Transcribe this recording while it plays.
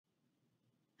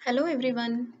Hello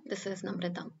everyone, this is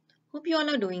Namrata. Hope you all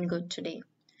are doing good today.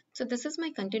 So this is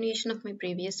my continuation of my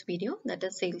previous video, that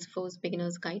is Salesforce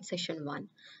Beginners Guide Session 1,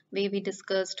 where we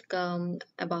discussed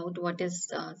about what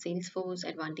is Salesforce,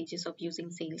 advantages of using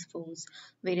Salesforce,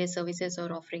 various services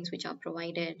or offerings which are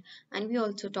provided, and we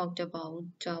also talked about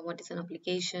what is an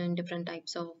application, different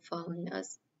types of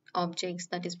objects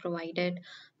that is provided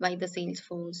by the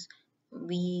Salesforce.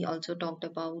 We also talked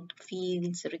about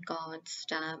fields, records,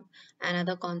 tab, and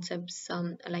other concepts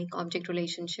like object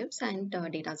relationships and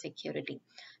data security.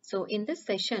 So in this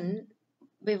session,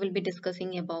 we will be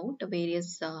discussing about the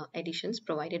various editions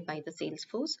provided by the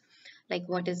Salesforce, like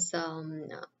what is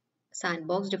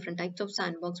Sandbox, different types of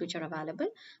Sandbox which are available.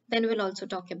 Then we'll also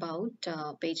talk about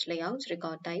page layouts,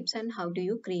 record types, and how do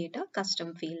you create a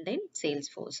custom field in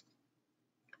Salesforce.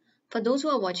 For those who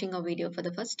are watching our video for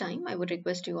the first time, I would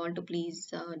request you all to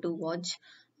please do watch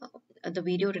the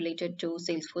video related to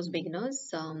Salesforce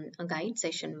Beginners Guide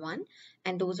Session 1.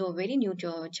 And those who are very new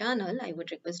to our channel, I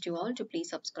would request you all to please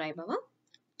subscribe our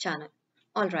channel.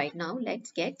 Alright, now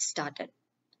let's get started.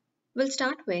 We'll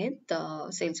start with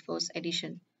the Salesforce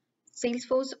Edition.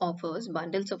 Salesforce offers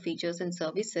bundles of features and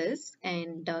services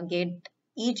and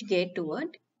each get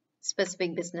toward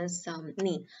specific business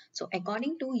need. So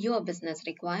according to your business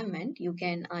requirement, you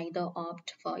can either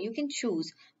you can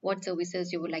choose what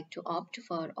services you would like to opt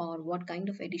for or what kind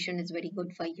of edition is very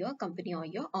good for your company or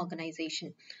your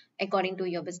organization. According to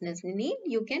your business need,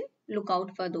 you can look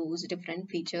out for those different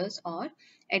features or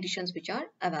editions which are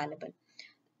available.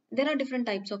 There are different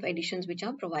types of editions which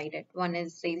are provided. One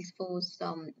is Salesforce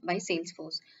by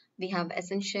Salesforce. We have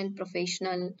Essential,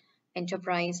 Professional,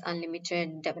 Enterprise,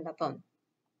 Unlimited, Developer.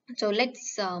 So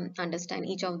let's understand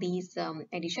each of these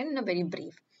edition in a very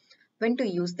brief. When to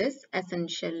use this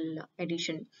Essential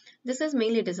edition? This is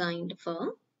mainly designed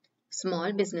for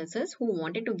small businesses who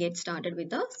wanted to get started with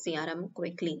the CRM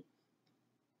quickly.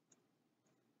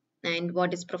 And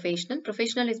what is professional?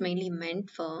 Professional is mainly meant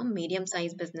for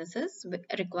medium-sized businesses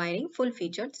requiring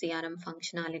full-featured CRM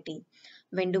functionality.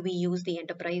 When do we use the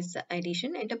enterprise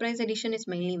edition? Enterprise edition is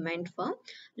mainly meant for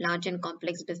large and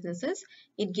complex businesses.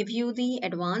 It gives you the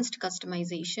advanced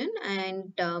customization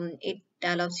and it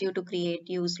allows you to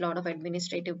use a lot of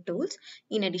administrative tools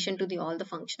in addition to all the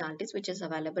functionalities which is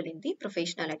available in the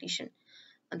professional edition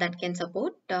that can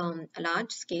support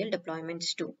large-scale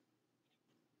deployments too.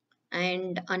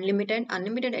 And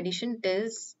unlimited edition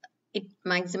is it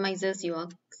maximizes your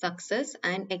success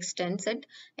and extends it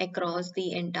across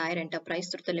the entire enterprise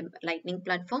through the lightning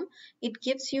platform. It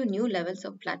gives you new levels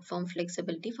of platform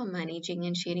flexibility for managing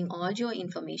and sharing all your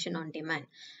information on demand.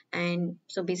 And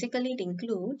so basically it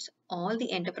includes all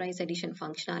the enterprise edition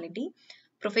functionality,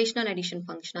 professional edition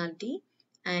functionality,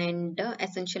 and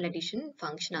essential edition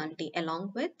functionality,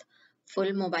 along with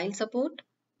full mobile support,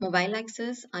 mobile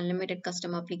access, unlimited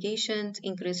custom applications,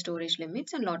 increased storage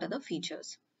limits, and a lot of other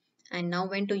features. And now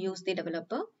when to use the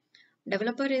developer?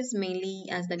 Developer is mainly,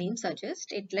 as the name suggests,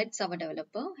 it lets our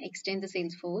developer extend the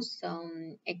Salesforce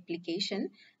application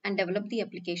and develop the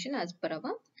application as per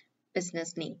our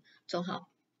business need. So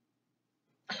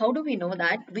how do we know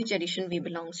that which edition we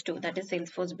belongs to, that is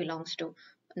Salesforce belongs to?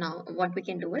 Now what we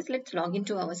can do is let's log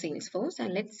into our Salesforce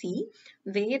and let's see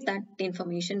where that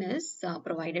information is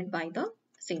provided by the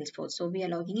Salesforce. So we are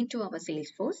logging into our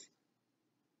Salesforce,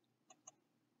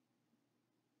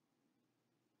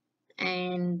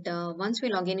 and once we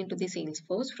log into the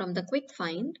Salesforce, from the quick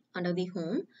find under the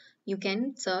home, you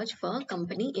can search for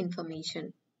company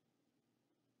information.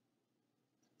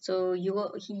 So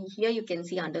here you can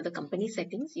see under the company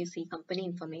settings, you see company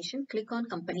information. Click on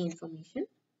company information.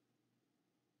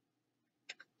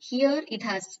 Here it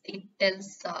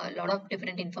tells a lot of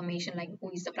different information like who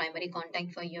is the primary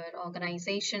contact for your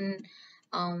organization,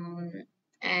 um,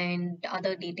 and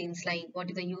other details like what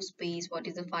is the use space, what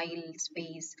is the file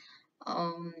space,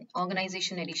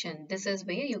 organization edition. This is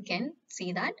where you can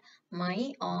see that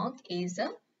my org is a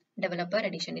developer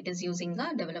edition. It is using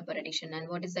a developer edition. And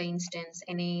what is the instance?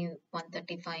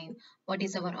 NA135. What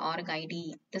is our org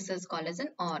ID? This is called as an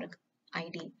org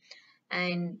ID.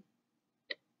 And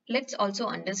let's also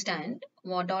understand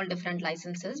what all different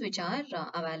licenses which are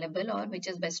available or which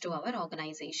is best to our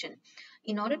organization.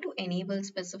 In order to enable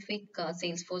specific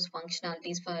Salesforce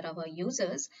functionalities for our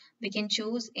users, we can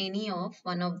choose any of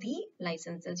one of the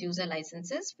licenses, user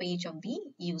licenses for each of the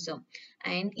user.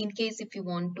 And in case if you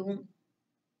want to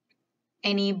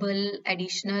enable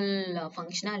additional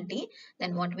functionality,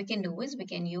 then what we can do is we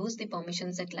can use the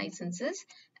permission set licenses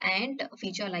and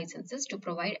feature licenses to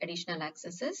provide additional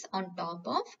accesses on top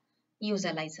of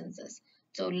user licenses.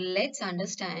 So let's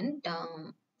understand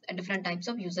different types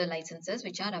of user licenses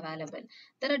which are available.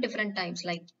 There are different types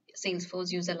like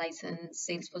Salesforce user license,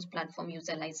 Salesforce platform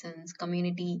user license,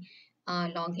 community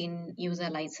login user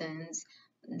license,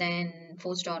 then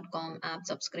force.com app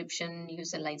subscription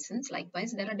user license.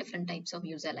 Likewise, there are different types of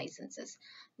user licenses.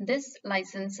 This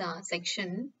license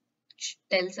section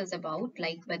tells us about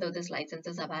like whether this license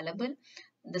is available,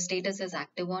 the status is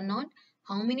active or not,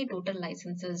 how many total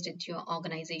licenses did your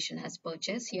organization has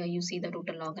purchased. Here you see the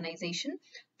total organization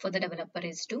for the developer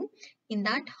is 2. In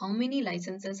that, how many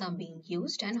licenses are being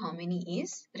used and how many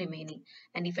is remaining.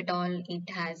 And if at all it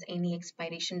has any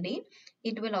expiration date,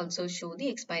 it will also show the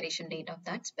expiration date of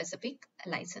that specific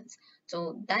license.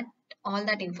 So that all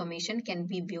that information can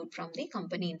be viewed from the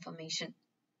company information.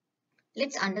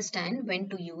 Let's understand when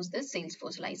to use the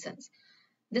Salesforce license.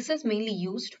 This is mainly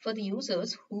used for the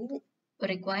users who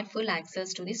require full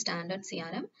access to the standard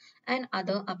CRM and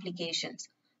other applications.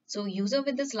 So users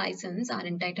with this license are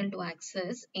entitled to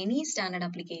access any standard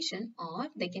application, or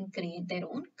they can create their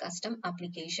own custom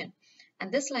application.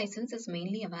 And this license is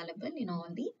mainly available in all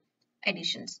the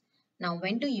editions. Now,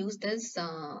 when to use this,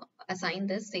 assign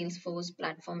this Salesforce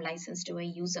platform license to a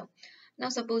user. Now,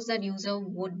 suppose that user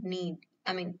would need,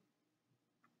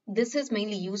 this is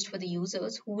mainly used for the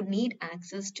users who would need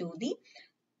access to the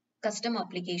custom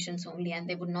applications only, and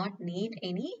they would not need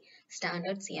any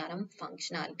standard CRM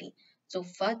functionality. So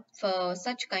for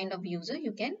such kind of user,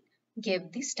 you can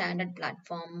give the standard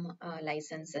platform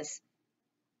licenses.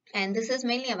 And this is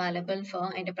mainly available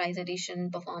for enterprise edition,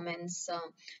 performance,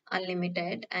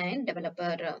 unlimited, and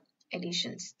developer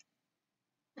editions.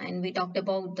 And we talked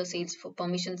about the sales for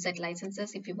permission set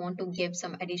licenses. If you want to give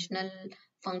some additional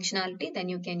functionality, then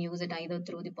you can use it either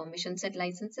through the permission set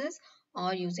licenses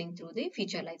or using through the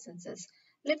feature licenses.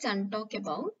 Let's talk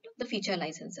about the feature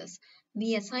licenses.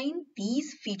 We assign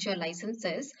these feature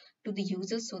licenses to the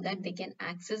users so that they can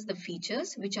access the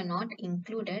features which are not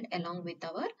included along with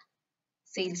our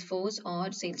Salesforce or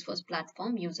Salesforce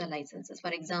platform user licenses.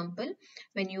 For example,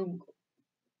 when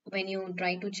you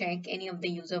try to check any of the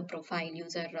user profile,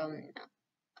 user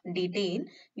detail,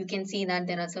 you can see that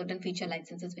there are certain feature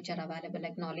licenses which are available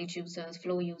like knowledge users,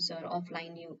 flow user,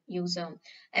 offline user,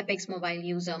 Apex mobile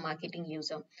user, marketing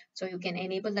user. So you can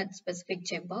enable that specific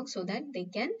checkbox so that they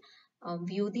can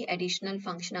view the additional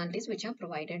functionalities which are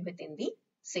provided within the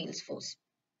Salesforce.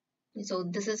 So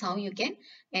this is how you can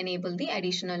enable the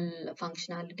additional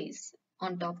functionalities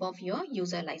on top of your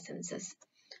user licenses.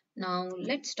 Now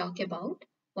let's talk about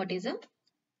what is a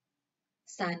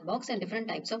Sandbox and different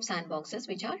types of sandboxes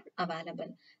which are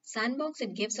available. Sandbox,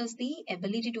 it gives us the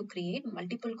ability to create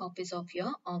multiple copies of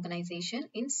your organization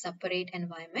in separate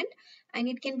environment, and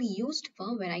it can be used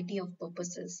for a variety of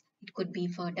purposes. It could be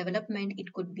for development,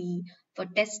 it could be for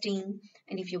testing,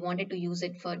 and if you wanted to use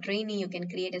it for training, you can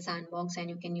create a sandbox and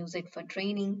you can use it for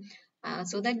training,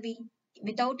 so that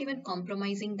without even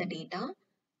compromising the data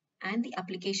and the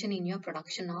application in your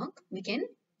production org, we can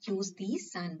use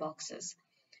these sandboxes.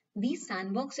 These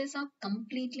sandboxes are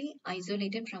completely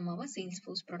isolated from our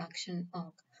Salesforce production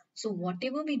org. So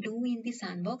whatever we do in the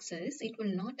sandboxes, it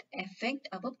will not affect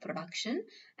our production,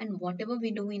 and whatever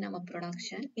we do in our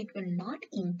production, it will not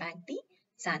impact the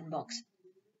sandbox.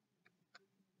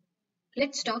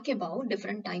 Let's talk about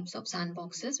different types of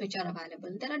sandboxes which are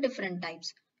available. There are different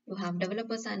types. You have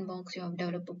developer sandbox, you have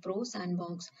developer pro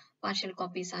sandbox, partial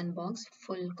copy sandbox,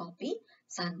 full copy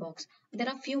sandbox. There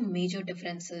are few major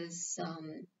differences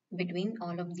between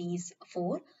all of these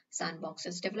 4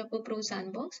 sandboxes. Developer pro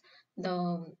sandbox,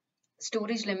 the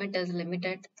storage limit is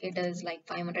limited. It is like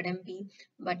 500 MB,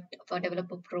 but for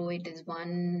developer pro it is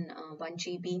 1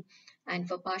 GB, and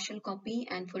for partial copy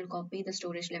and full copy the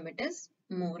storage limit is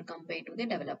more compared to the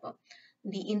developer.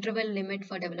 The interval limit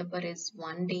for developer is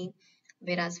 1 day,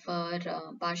 whereas for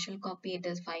partial copy it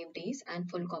is 5 days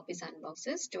and full copy sandbox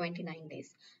is 29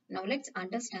 days. Now let's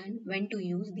understand when to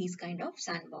use these kind of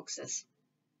sandboxes.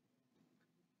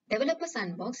 Developer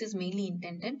sandbox is mainly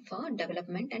intended for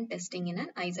development and testing in an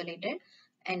isolated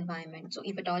environment. So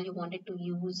if at all you wanted to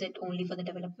use it only for the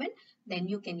development, then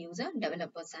you can use a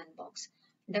developer sandbox.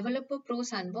 Developer Pro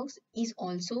sandbox is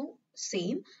also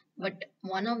same, but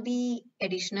one of the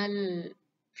additional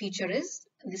feature is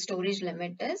the storage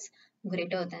limit is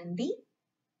greater than the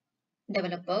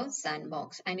developer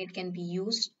sandbox, and it can be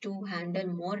used to handle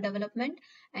more development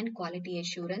and quality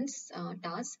assurance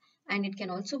tasks, and it can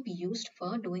also be used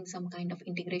for doing some kind of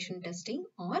integration testing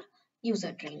or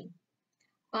user training.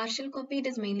 Partial copy, it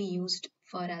is mainly used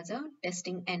for as a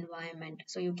testing environment,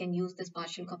 so you can use this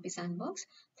partial copy sandbox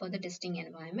for the testing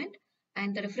environment,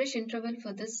 and the refresh interval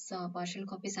for this partial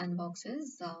copy sandbox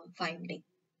is 5 days.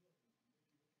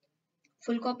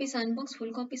 Full copy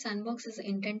sandbox is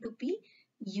intended to be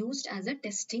used as a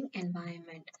testing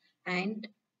environment, and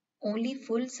only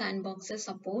full sandboxes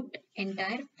support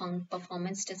entire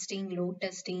performance testing, load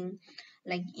testing.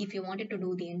 Like if you wanted to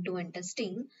do the end-to-end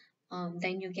testing,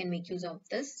 then you can make use of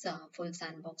this full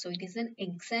sandbox. So it is an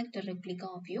exact replica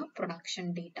of your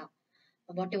production data.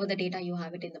 Whatever the data you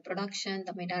have it in the production,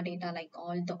 the metadata like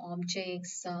all the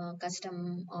objects,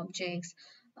 custom objects,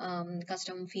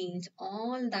 custom fields,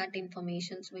 all that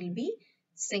informations will be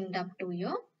synced up to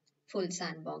your full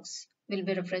sandbox, will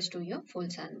be refreshed to your full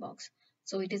sandbox.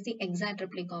 So it is the exact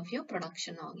replica of your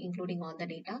production log, including all the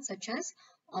data such as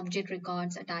object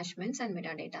records, attachments, and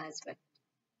metadata as well.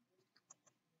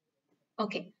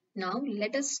 Okay, now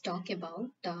let us talk about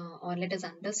or let us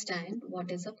understand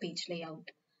what is a page layout.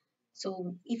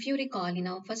 So if you recall, in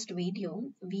our first video,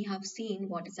 we have seen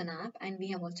what is an app, and we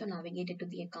have also navigated to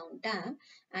the account tab,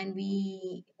 and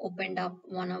we opened up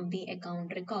one of the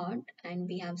account record, and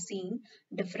we have seen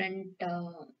different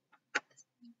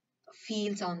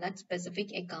fields on that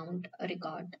specific account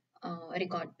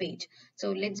record page.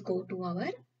 So let's go to our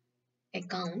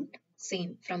account,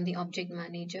 same from the object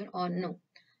manager, or no,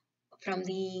 from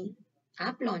the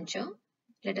app launcher.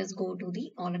 Let us go to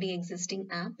the already existing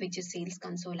app, which is Sales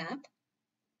Console app,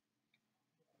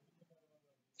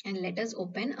 and let us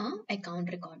open a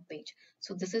account record page.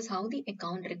 So this is how the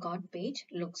account record page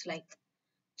looks like.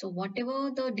 So whatever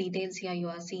the details here you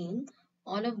are seeing,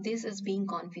 all of this is being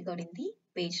configured in the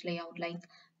page layout, like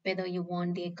whether you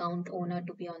want the account owner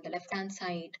to be on the left hand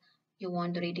side, you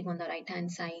want the rating on the right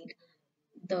hand side.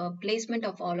 The placement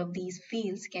of all of these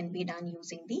fields can be done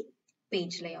using the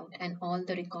page layout, and all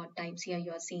the record types here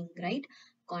you are seeing, right?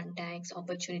 Contacts,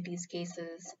 opportunities,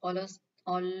 cases,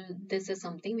 all this is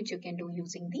something which you can do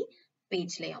using the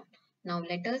page layout. Now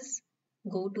let us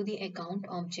go to the account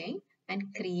object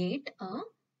and create a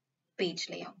page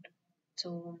layout.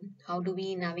 So how do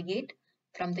we navigate?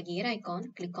 From the gear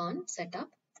icon, click on setup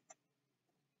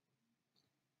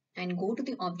and go to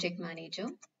the object manager,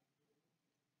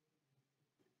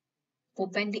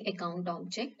 open the account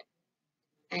object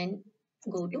and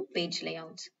go to page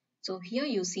layouts. So here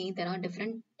you see there are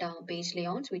different page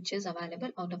layouts which is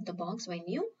available out of the box when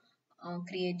you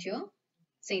create your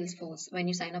Salesforce, when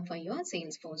you sign up for your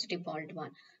Salesforce default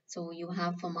one. So you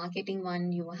have for marketing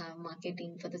one, you have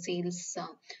marketing for the sales,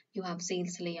 you have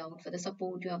sales layout. For the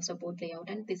support, you have support layout,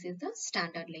 and this is the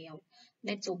standard layout.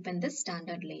 Let's open the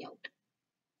standard layout.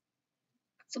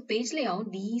 So page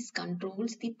layout, these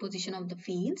controls the position of the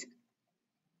fields,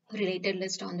 related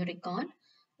list on the record,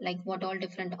 like what all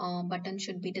different buttons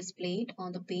should be displayed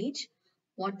on the page,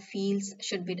 what fields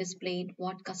should be displayed,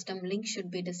 what custom link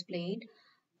should be displayed.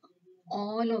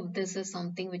 All of this is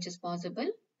something which is possible,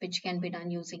 which can be done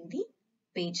using the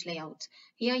page layouts.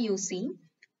 Here you see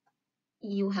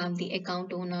you have the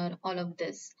account owner, all of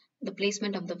this, the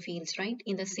placement of the fields, right?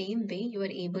 In the same way, you are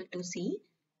able to see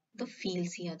the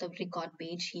fields here, the record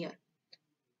page here.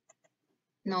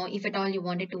 Now, if at all you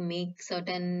wanted to make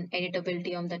certain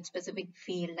editability on that specific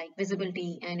field, like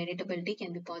visibility and editability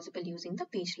can be possible using the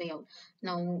page layout.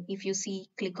 Now, if you see,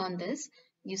 click on this,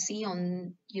 you see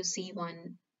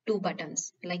two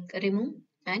buttons like remove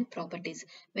and properties.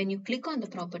 When you click on the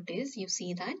properties, you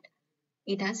see that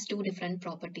it has two different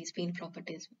properties, field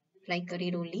properties, like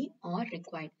read only or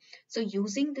required. So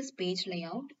using this page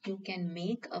layout, you can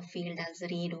make a field as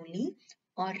read only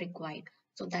or required.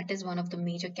 So that is one of the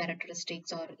major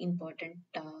characteristics or important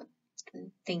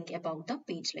thing about the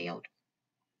page layout.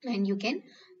 And you can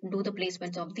do the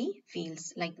placements of the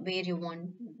fields, like where you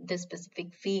want this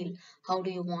specific field, how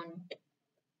do you want,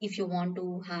 if you want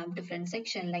to have different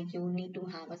section, like you need to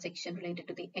have a section related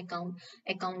to the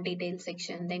account details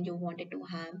section, then you wanted to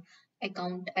have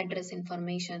account address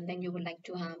information, then you would like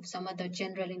to have some other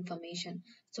general information.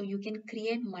 So you can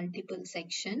create multiple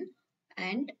section,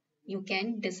 and you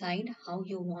can decide how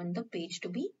you want the page to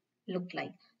be look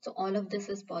like. So all of this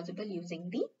is possible using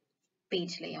the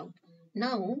page layout.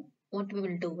 Now what we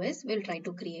will do is we'll try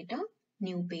to create a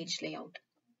new page layout.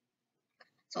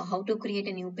 So how to create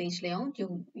a new page layout?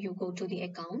 You go to the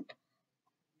account,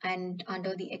 and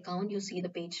under the account you see the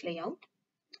page layout,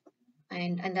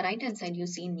 and on the right hand side you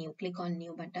see new. Click on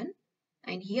new button,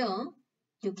 and here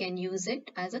you can use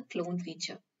it as a clone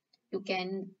feature. You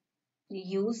can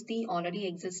use the already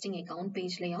existing account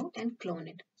page layout and clone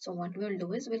it. So what we'll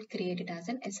do is we'll create it as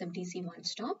an SFDC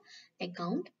one-stop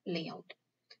account layout,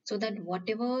 so that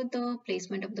whatever the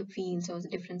placement of the fields or the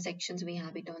different sections we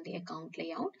have it on the account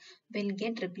layout will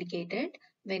get replicated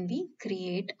when we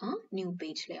create a new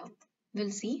page layout.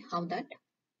 We'll see how that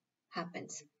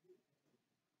happens.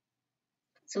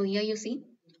 So here you see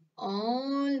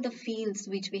all the fields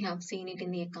which we have seen it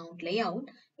in the account layout,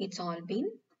 it's all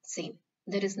been same.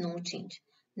 There is no change.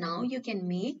 Now you can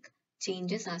make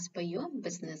changes as per your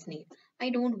business need. I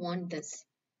don't want this.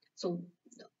 So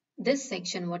this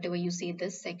section, whatever you see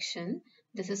this section,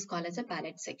 this is called as a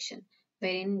palette section,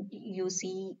 wherein you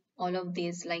see all of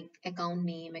these like account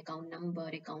name, account number,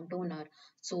 account owner.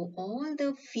 So all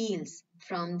the fields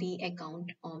from the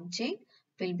account object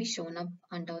will be shown up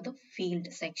under the field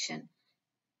section.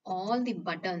 All the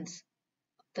buttons,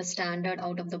 the standard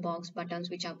out of the box buttons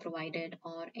which are provided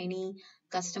or any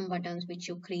custom buttons which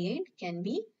you create can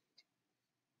be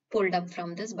pulled up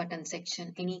from this button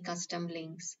section. Any custom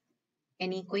links,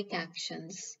 any quick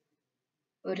actions,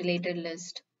 a related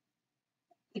list,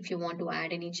 if you want to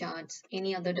add any charts,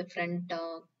 any other different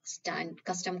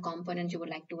custom component you would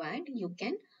like to add, you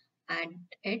can add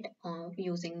it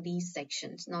using these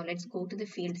sections. Now let's go to the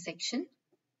field section.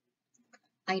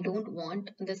 I don't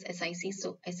want this SIC,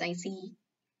 so SIC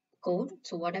code.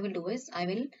 So what I will do is I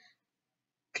will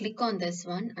click on this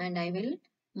one and I will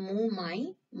move my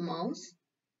mouse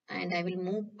and I will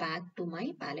move back to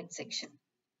my palette section.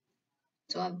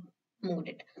 So I've moved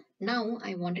it. Now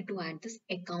I wanted to add this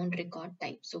account record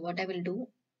type. So what I will do,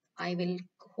 I will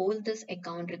hold this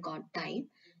account record type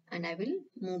and I will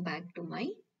move back to my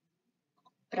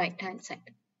right hand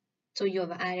side. So you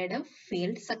have added a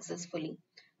field successfully.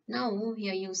 Now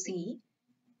here you see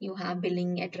you have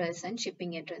billing address and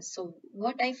shipping address. So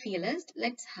what I feel is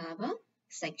let's have a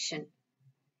section.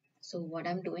 So what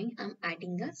I'm doing, I'm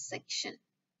adding a section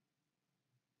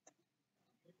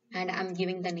and I'm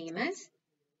giving the name as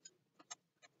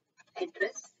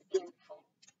address info.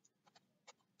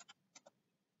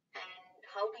 And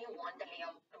how do you want the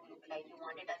layout to look like? You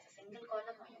want it as a single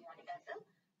column or you want it as a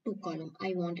two column?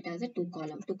 I want it as a two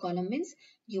column. Two column means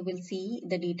you will see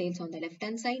the details on the left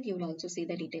hand side. You will also see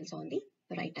the details on the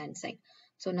right hand side.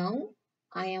 So now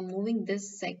I am moving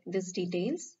this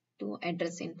details to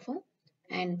address info,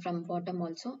 and from bottom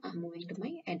also I'm moving to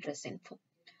my address info.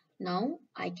 Now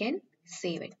I can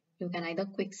save it. You can either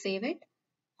quick save it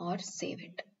or save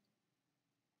it.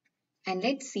 And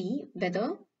let's see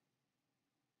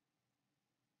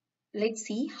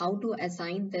how to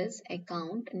assign this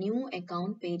new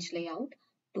account page layout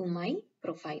to my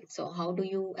profile. So how do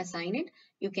you assign it?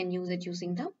 You can use it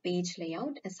using the page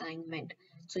layout assignment.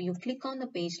 So you click on the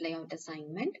page layout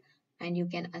assignment and you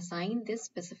can assign this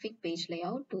specific page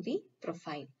layout to the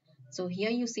profile. So here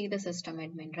you see the system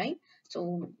admin, right?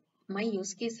 So my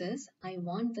use case is I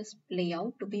want this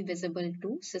layout to be visible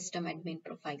to system admin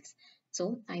profiles.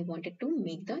 So I wanted to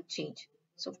make the change.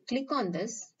 So click on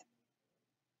this.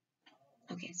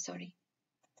 Okay, sorry.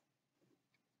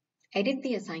 Edit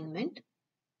the assignment.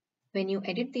 When you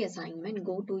edit the assignment,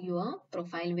 go to your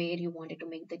profile where you wanted to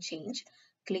make the change.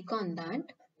 Click on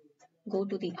that. Go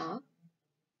to the arc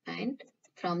and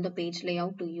from the page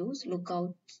layout to use, look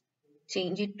out,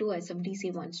 change it to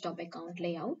SFDC one-stop account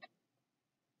layout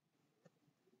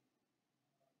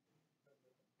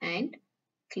and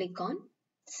click on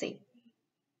save.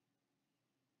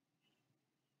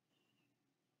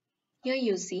 Here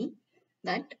you see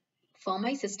that for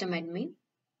my system admin,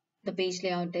 the page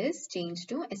layout is changed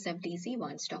to SFDC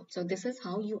one-stop. So this is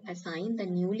how you assign the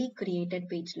newly created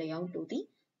page layout to the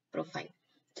profile.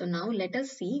 So now let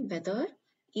us see whether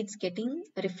it's getting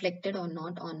reflected or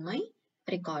not on my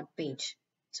record page.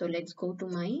 So let's go to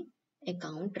my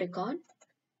account record.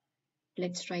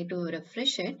 Let's try to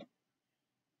refresh it.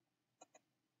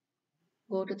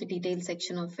 Go to the details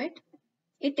section of it.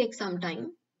 It takes some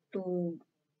time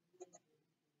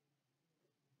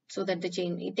so that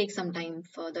it takes some time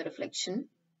for the reflection.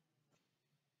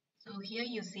 So here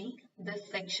you see this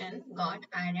section got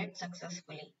added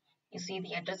successfully. You see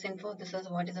the address info. This is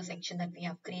what is the section that we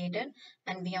have created,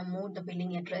 and we have moved the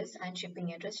billing address and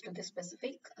shipping address to this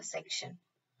specific section.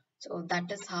 So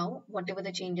that is how whatever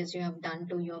the changes you have done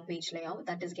to your page layout,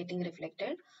 that is getting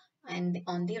reflected and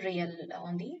on the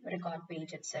record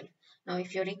page itself. Now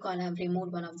if you recall, I have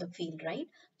removed one of the field, right?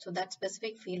 So that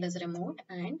specific field is removed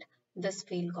and this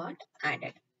field got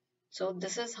added. So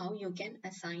this is how you can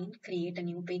create a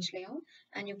new page layout,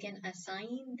 and you can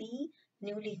assign the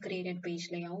newly created page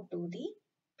layout to the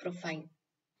profile.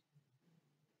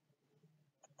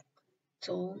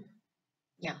 So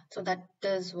yeah, so that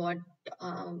is what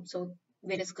so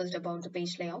we discussed about the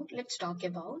page layout. Let's talk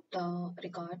about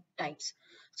record types.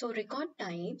 So record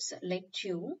types let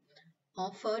you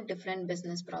offer different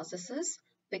business processes,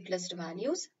 quick list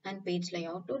values, and page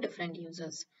layout to different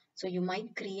users. So you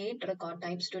might create record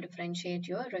types to differentiate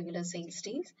your regular sales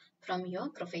deals from your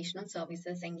professional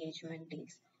services engagement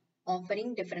deals,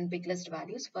 offering different quick list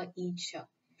values for each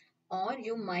or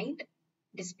you might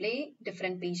display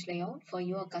different page layout for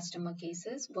your customer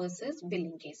cases versus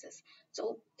billing cases.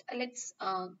 So let's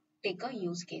take a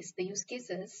use case. The use case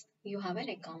is you have an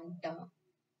account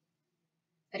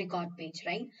record page,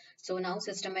 right? So now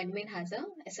system admin has a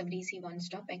SFDC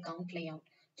one-stop account layout.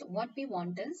 So what we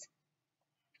want is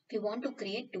we want to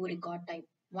create two record type.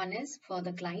 One is for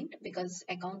the client, because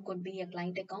account could be a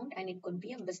client account and it could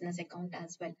be a business account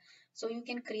as well. So you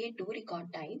can create two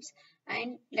record types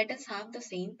and let us have the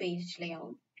same page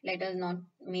layout. Let us not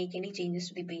make any changes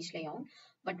to the page layout.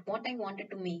 But what I wanted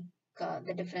to make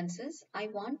the difference is I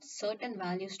want certain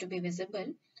values to be visible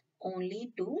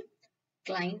only to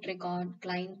client record,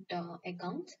 client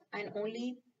accounts, and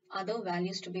only other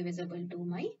values to be visible to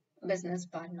my business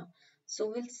partner. So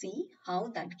we'll see how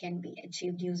that can be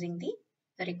achieved using the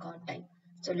record type.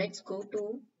 So let's go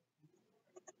to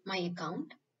my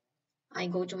account. I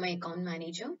go to my account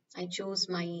manager. I choose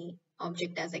my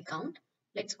object as account.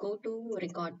 Let's go to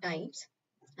record types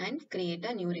and create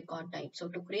a new record type. So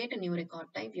to create a new record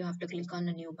type, you have to click on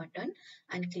the new button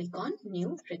and click on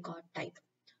new record type.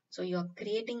 So you're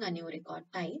creating a new record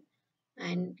type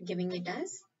and giving it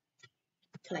as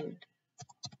client.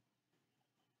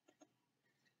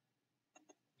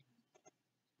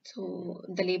 So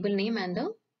the label name and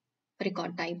the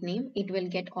record type name, it will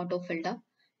get auto filled up.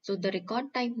 So the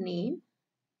record type name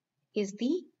is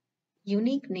the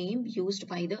unique name used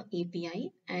by the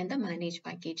API and the managed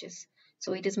packages.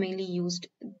 So it is mainly used,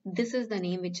 this is the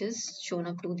name which is shown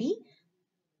up to the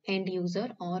end user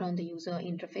or on the user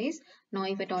interface. Now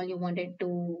if at all you wanted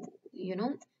to,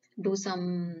 do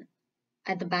some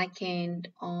at the back end,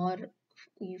 or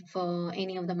for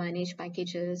any of the managed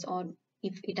packages, or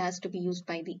if it has to be used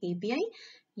by the API,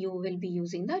 you will be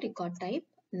using the record type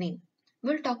name.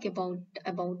 We'll talk about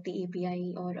the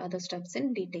API or other steps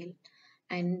in detail.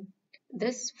 And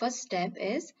this first step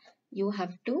is you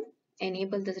have to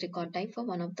enable this record type for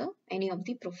any of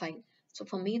the profile. So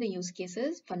for me, the use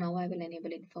cases, for now I will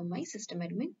enable it for my system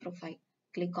admin profile.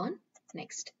 Click on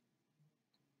next.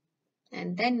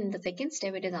 And then in the second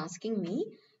step, it is asking me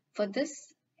for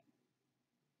this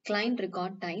client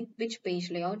record type, which page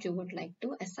layout you would like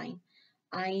to assign.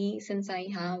 Since I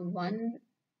have one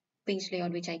page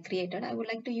layout which I created, I would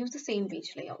like to use the same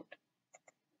page layout.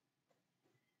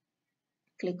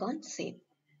 Click on save.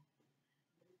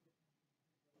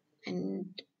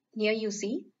 And here you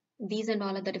see these and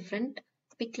all are the different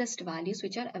pick list values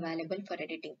which are available for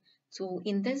editing. So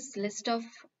in this list of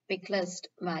pick list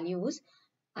values,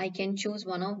 I can choose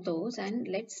one of those and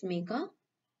let's make a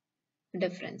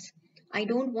difference. I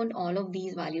don't want all of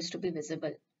these values to be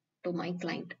visible to my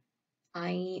client.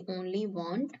 I don't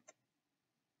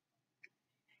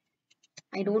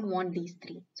want these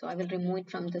three. So I will remove it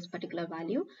from this particular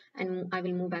value and I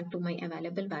will move back to my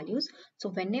available values. So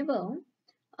whenever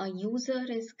a user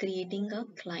is creating a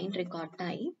client record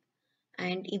type,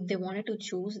 and if they wanted to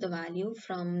choose the value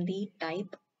from the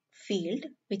type field,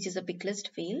 which is a pick list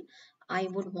field, I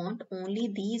would want only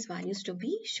these values to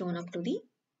be shown up to the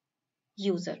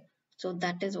user. So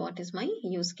that is what is my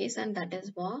use case, and that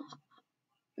is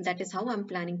how I'm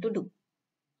planning to do.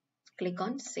 Click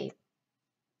on save.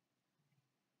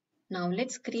 Now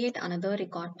let's create another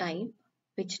record type,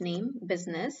 which name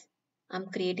business. I'm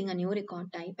creating a new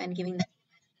record type and giving the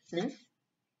business,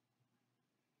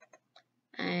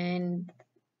 and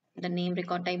the name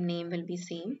record type name will be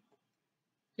same.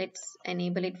 Let's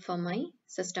enable it for my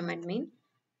system admin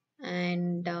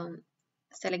and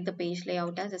select the page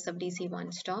layout as SFDC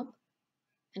one stop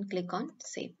and click on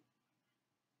save.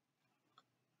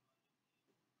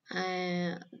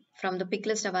 From the pick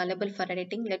list available for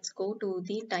editing, let's go to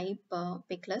the type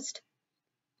pick list.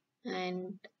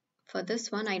 And for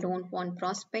this one, I don't want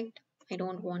prospect, I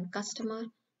don't want customer,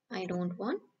 I don't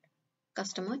want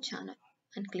customer channel,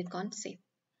 and click on save.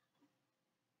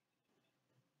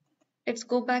 Let's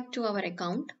go back to our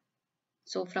account.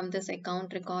 So from this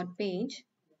account record page,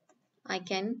 I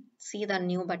can see the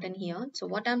new button here. So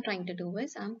what I'm trying to do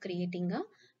is I'm creating a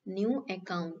new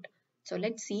account. So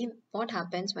let's see what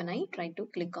happens when I try to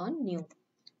click on new.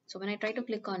 So when I try to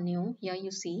click on new, here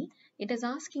you see it is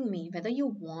asking me whether you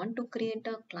want to create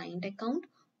a client account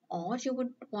or you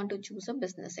would want to choose a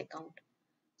business account.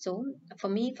 So for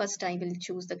me, first I will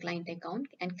choose the client account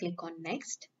and click on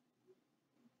next.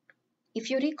 If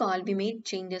you recall, we made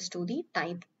changes to the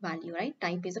type value, right?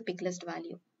 Type is a pick list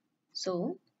value.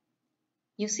 So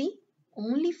you see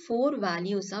only 4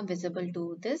 values are visible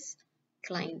to this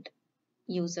client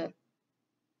user,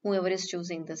 whoever is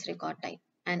choosing this record type,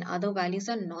 and other values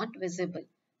are not visible.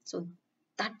 So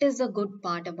that is a good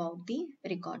part about the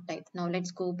record type. Now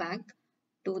let's go back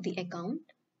to the account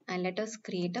and let us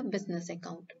create a business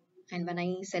account. And when I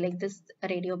select this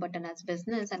radio button as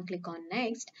business and click on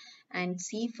next and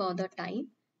see further type,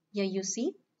 here you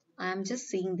see I am just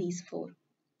seeing these four: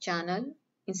 channel,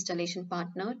 installation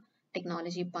partner,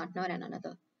 technology partner, and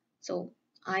another. So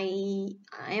I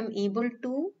am able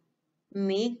to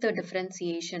make the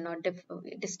differentiation or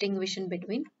distinguishing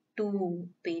between two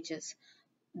pages.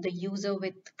 The user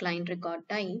with client record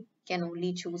type can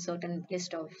only choose certain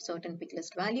list of certain pick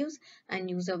list values, and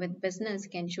user with business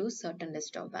can choose certain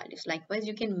list of values. Likewise,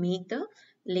 you can make the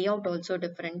layout also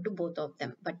different to both of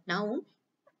them. But now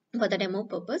for the demo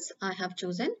purpose, I have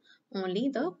chosen only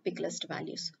the pick list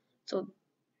values. So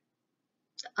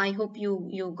I hope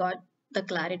you got the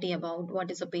clarity about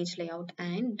what is a page layout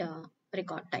and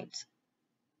record types.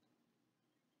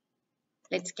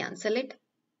 Let's cancel it.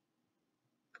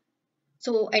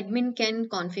 So admin can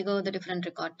configure the different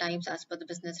record types as per the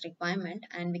business requirement,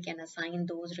 and we can assign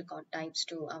those record types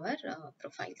to our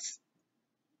profiles.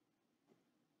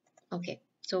 Okay,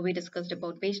 so we discussed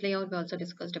about page layout. We also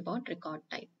discussed about record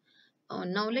type.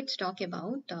 Now let's talk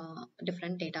about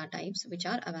different data types which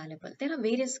are available. There are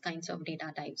various kinds of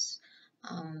data types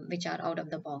which are out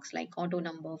of the box, like auto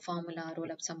number, formula,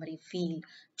 roll-up summary, field,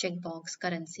 checkbox,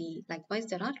 currency. Likewise,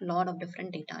 there are a lot of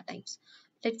different data types.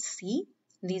 Let's see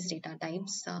these data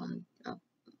types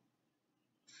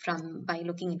from by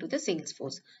looking into the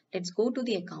Salesforce. Let's go to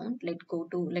the account. Let's go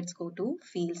to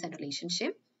fields and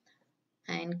relationship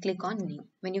and click on new.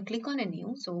 When you click on a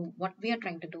new, so what we are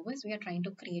trying to do is we are trying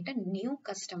to create a new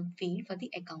custom field for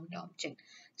the account object.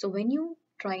 So when you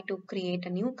try to create a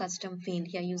new custom field,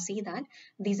 here you see that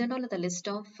these are all of the list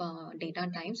of data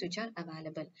types which are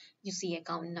available. You see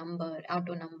account number,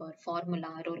 auto number,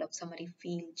 formula, roll-up summary,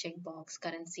 field, checkbox,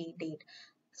 currency, date.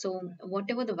 So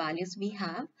whatever the values we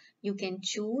have, you can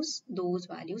choose those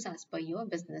values as per your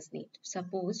business need.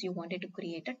 Suppose you wanted to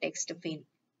create a text field,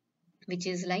 which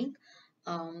is like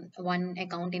one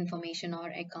account information or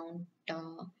account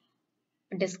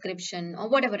description or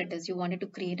whatever it is, you wanted to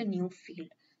create a new field.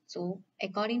 So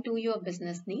according to your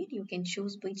business need, you can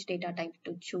choose which data type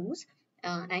to choose,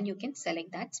 and you can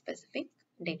select that specific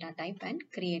data type and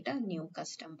create a new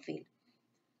custom field.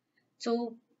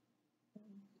 So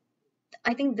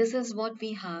I think this is what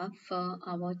we have for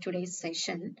our today's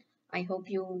session. I hope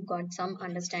you got some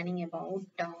understanding about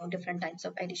different types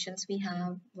of editions we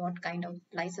have, what kind of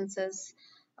licenses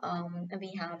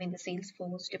we have in the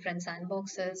Salesforce, different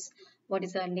sandboxes, what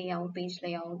is the layout, page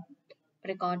layout,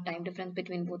 record type, difference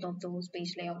between both of those,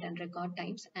 page layout and record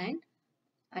types, and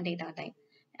a data type.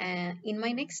 In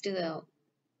my next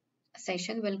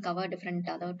session will cover different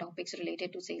other topics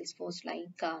related to Salesforce,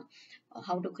 like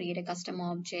how to create a custom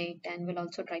object, and we'll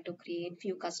also try to create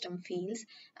few custom fields,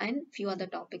 and few other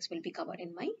topics will be covered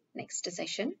in my next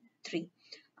session 3.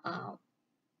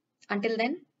 Until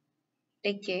then,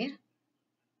 take care,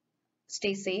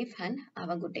 stay safe, and have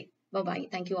a good day. Bye bye.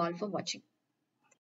 Thank you all for watching.